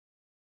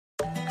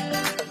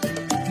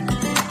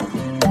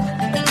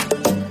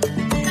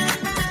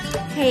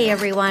Hey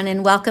everyone,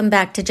 and welcome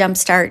back to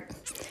Jumpstart.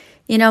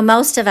 You know,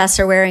 most of us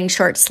are wearing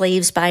short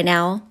sleeves by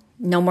now.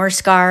 No more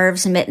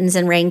scarves, mittens,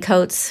 and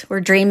raincoats. We're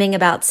dreaming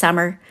about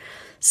summer.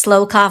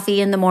 Slow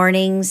coffee in the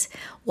mornings,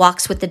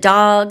 walks with the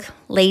dog,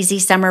 lazy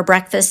summer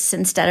breakfasts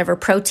instead of a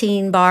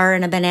protein bar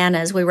and a banana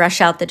as we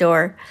rush out the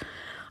door.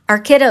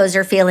 Our kiddos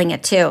are feeling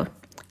it too.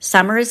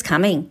 Summer is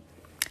coming.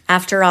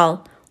 After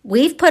all,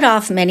 we've put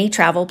off many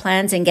travel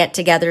plans and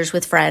get-togethers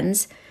with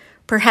friends.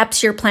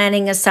 Perhaps you're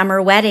planning a summer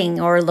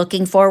wedding or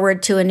looking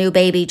forward to a new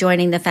baby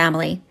joining the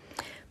family.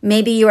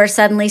 Maybe you are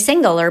suddenly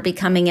single or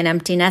becoming an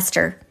empty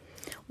nester.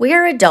 We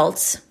are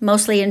adults,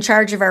 mostly in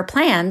charge of our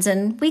plans,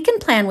 and we can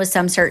plan with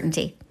some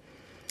certainty.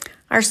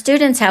 Our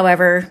students,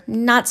 however,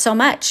 not so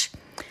much.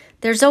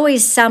 There's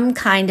always some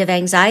kind of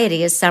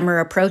anxiety as summer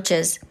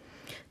approaches.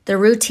 The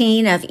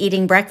routine of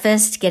eating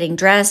breakfast, getting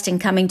dressed, and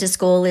coming to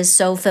school is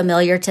so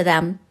familiar to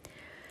them.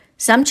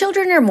 Some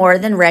children are more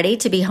than ready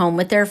to be home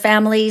with their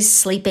families,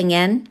 sleeping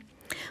in,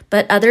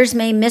 but others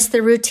may miss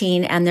the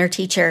routine and their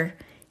teacher.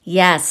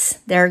 Yes,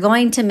 they're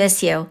going to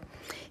miss you.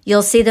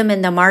 You'll see them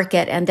in the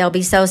market and they'll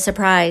be so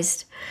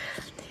surprised.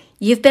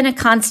 You've been a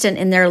constant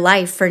in their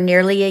life for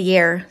nearly a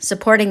year,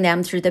 supporting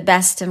them through the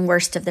best and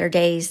worst of their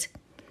days.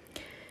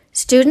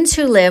 Students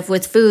who live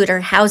with food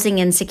or housing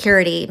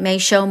insecurity may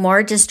show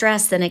more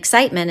distress than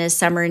excitement as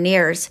summer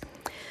nears.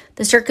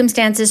 The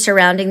circumstances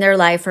surrounding their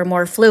life are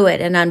more fluid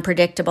and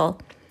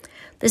unpredictable.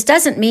 This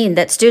doesn't mean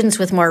that students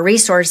with more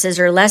resources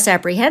are less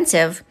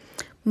apprehensive.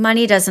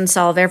 Money doesn't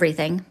solve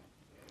everything.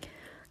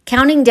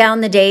 Counting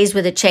down the days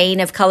with a chain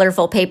of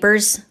colorful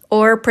papers,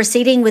 or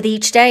proceeding with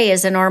each day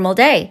as a normal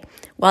day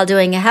while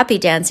doing a happy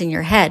dance in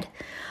your head.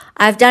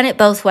 I've done it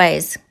both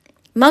ways.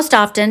 Most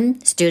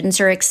often, students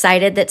are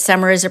excited that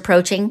summer is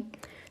approaching.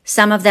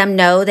 Some of them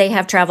know they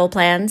have travel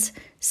plans.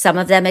 Some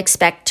of them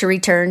expect to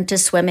return to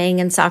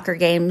swimming and soccer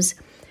games,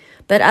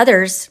 but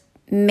others,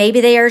 maybe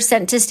they are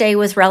sent to stay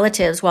with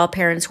relatives while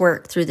parents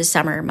work through the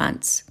summer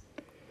months.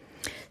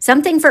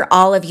 Something for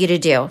all of you to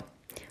do.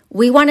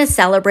 We want to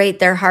celebrate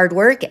their hard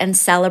work and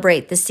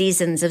celebrate the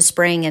seasons of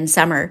spring and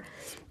summer.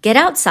 Get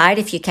outside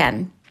if you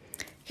can.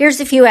 Here's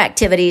a few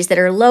activities that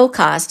are low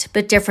cost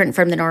but different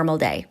from the normal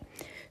day.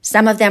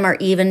 Some of them are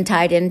even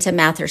tied into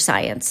math or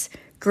science.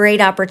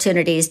 Great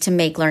opportunities to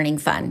make learning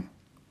fun.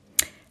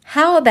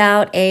 How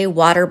about a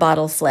water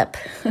bottle flip?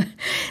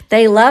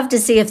 They love to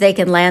see if they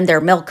can land their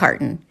milk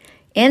carton.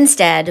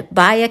 Instead,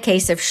 buy a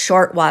case of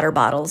short water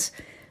bottles.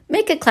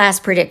 Make a class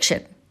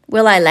prediction.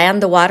 Will I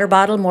land the water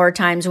bottle more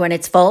times when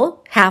it's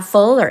full, half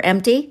full, or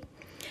empty?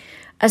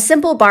 A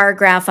simple bar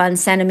graph on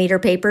centimeter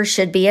paper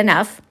should be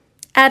enough.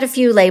 Add a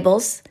few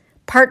labels.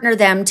 Partner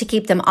them to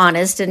keep them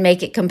honest and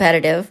make it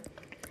competitive.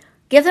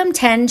 Give them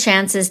 10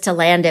 chances to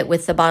land it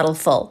with the bottle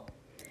full.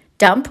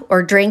 Dump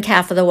or drink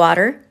half of the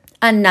water.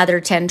 Another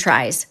 10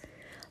 tries.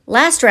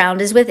 Last round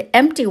is with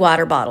empty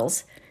water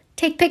bottles.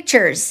 Take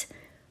pictures.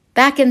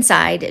 Back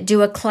inside,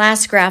 do a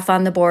class graph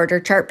on the board or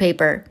chart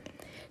paper.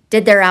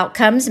 Did their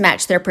outcomes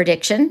match their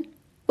prediction?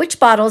 Which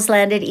bottles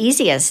landed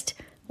easiest?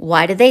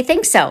 Why did they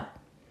think so?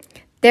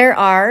 There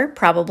are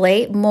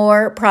probably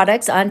more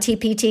products on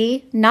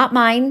TPT, not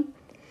mine,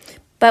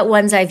 but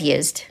ones I've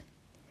used.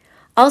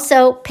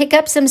 Also, pick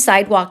up some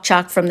sidewalk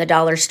chalk from the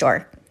dollar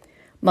store.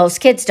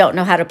 Most kids don't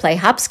know how to play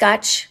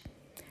hopscotch.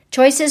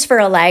 Choices for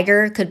a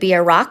lagger could be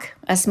a rock,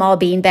 a small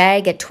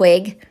beanbag, a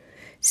twig.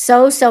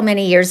 So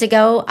many years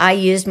ago, I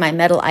used my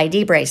metal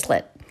ID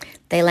bracelet.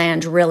 They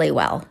land really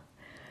well.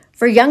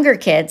 For younger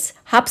kids,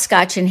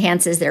 hopscotch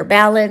enhances their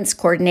balance,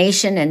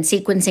 coordination, and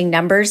sequencing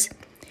numbers.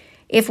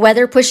 If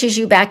weather pushes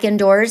you back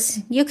indoors,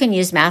 you can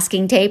use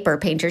masking tape or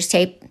painter's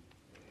tape.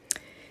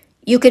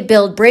 You could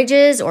build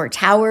bridges or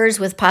towers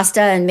with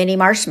pasta and mini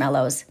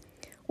marshmallows.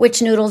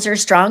 Which noodles are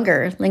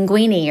stronger,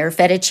 linguine or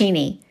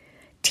fettuccine?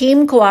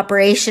 Team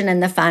cooperation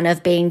and the fun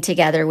of being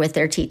together with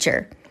their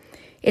teacher.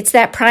 It's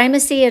that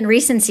primacy and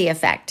recency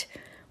effect.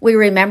 We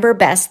remember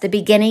best the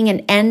beginning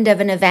and end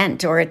of an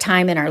event or a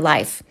time in our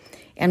life,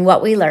 and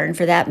what we learn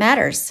for that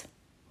matters.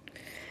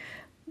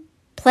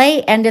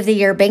 Play end of the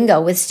year bingo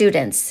with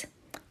students.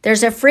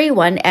 There's a free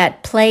one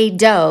at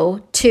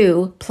Play-Doh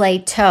to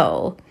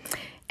Play-Toe.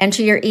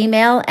 Enter your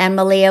email and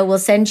Malia will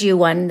send you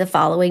one the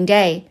following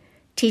day.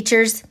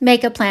 Teachers,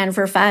 make a plan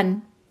for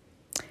fun.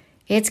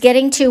 It's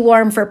getting too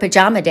warm for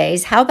pajama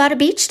days. How about a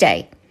beach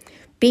day?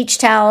 Beach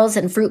towels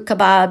and fruit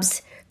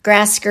kebabs,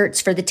 grass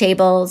skirts for the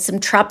table, some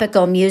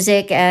tropical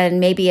music, and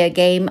maybe a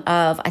game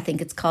of, I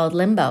think it's called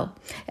Limbo,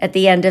 at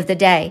the end of the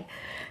day.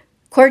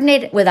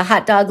 Coordinate it with a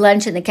hot dog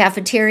lunch in the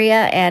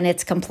cafeteria, and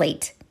it's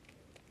complete.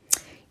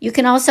 You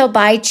can also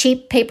buy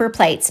cheap paper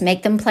plates,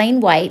 make them plain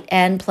white,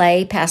 and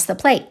play pass the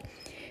plate.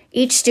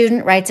 Each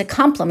student writes a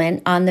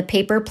compliment on the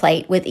paper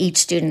plate with each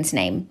student's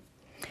name.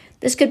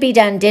 This could be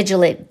done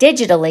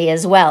digitally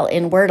as well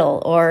in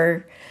Wordle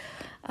or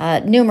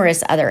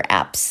numerous other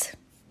apps.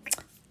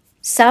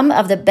 Some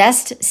of the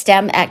best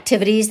STEM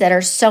activities that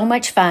are so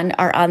much fun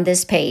are on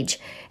this page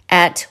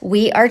at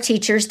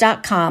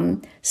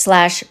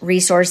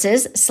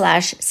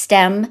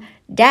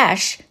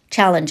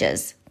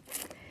weareteachers.com/resources/STEM-challenges.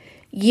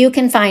 You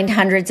can find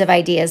hundreds of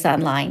ideas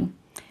online.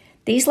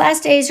 These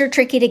last days are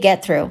tricky to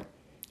get through.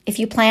 If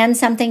you plan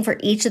something for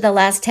each of the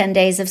last 10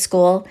 days of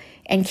school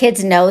and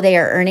kids know they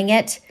are earning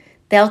it,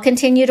 they'll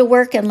continue to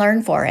work and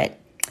learn for it.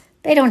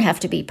 They don't have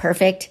to be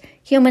perfect.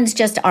 Humans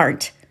just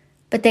aren't.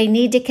 But they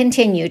need to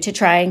continue to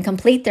try and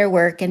complete their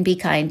work and be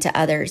kind to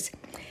others.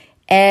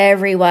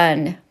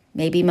 Everyone,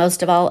 maybe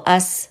most of all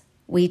us,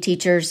 we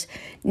teachers,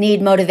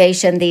 need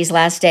motivation these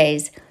last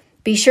days.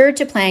 Be sure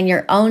to plan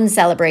your own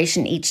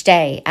celebration each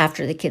day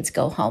after the kids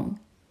go home.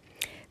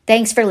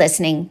 Thanks for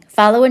listening.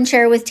 Follow and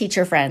share with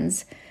teacher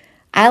friends.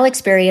 I'll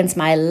experience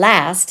my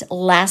last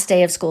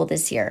day of school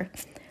this year.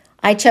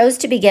 I chose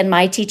to begin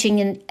my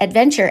teaching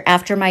adventure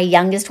after my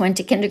youngest went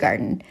to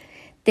kindergarten.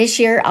 This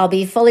year, I'll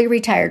be fully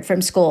retired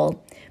from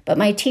school, but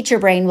my teacher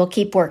brain will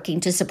keep working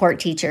to support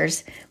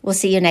teachers. We'll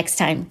see you next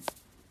time.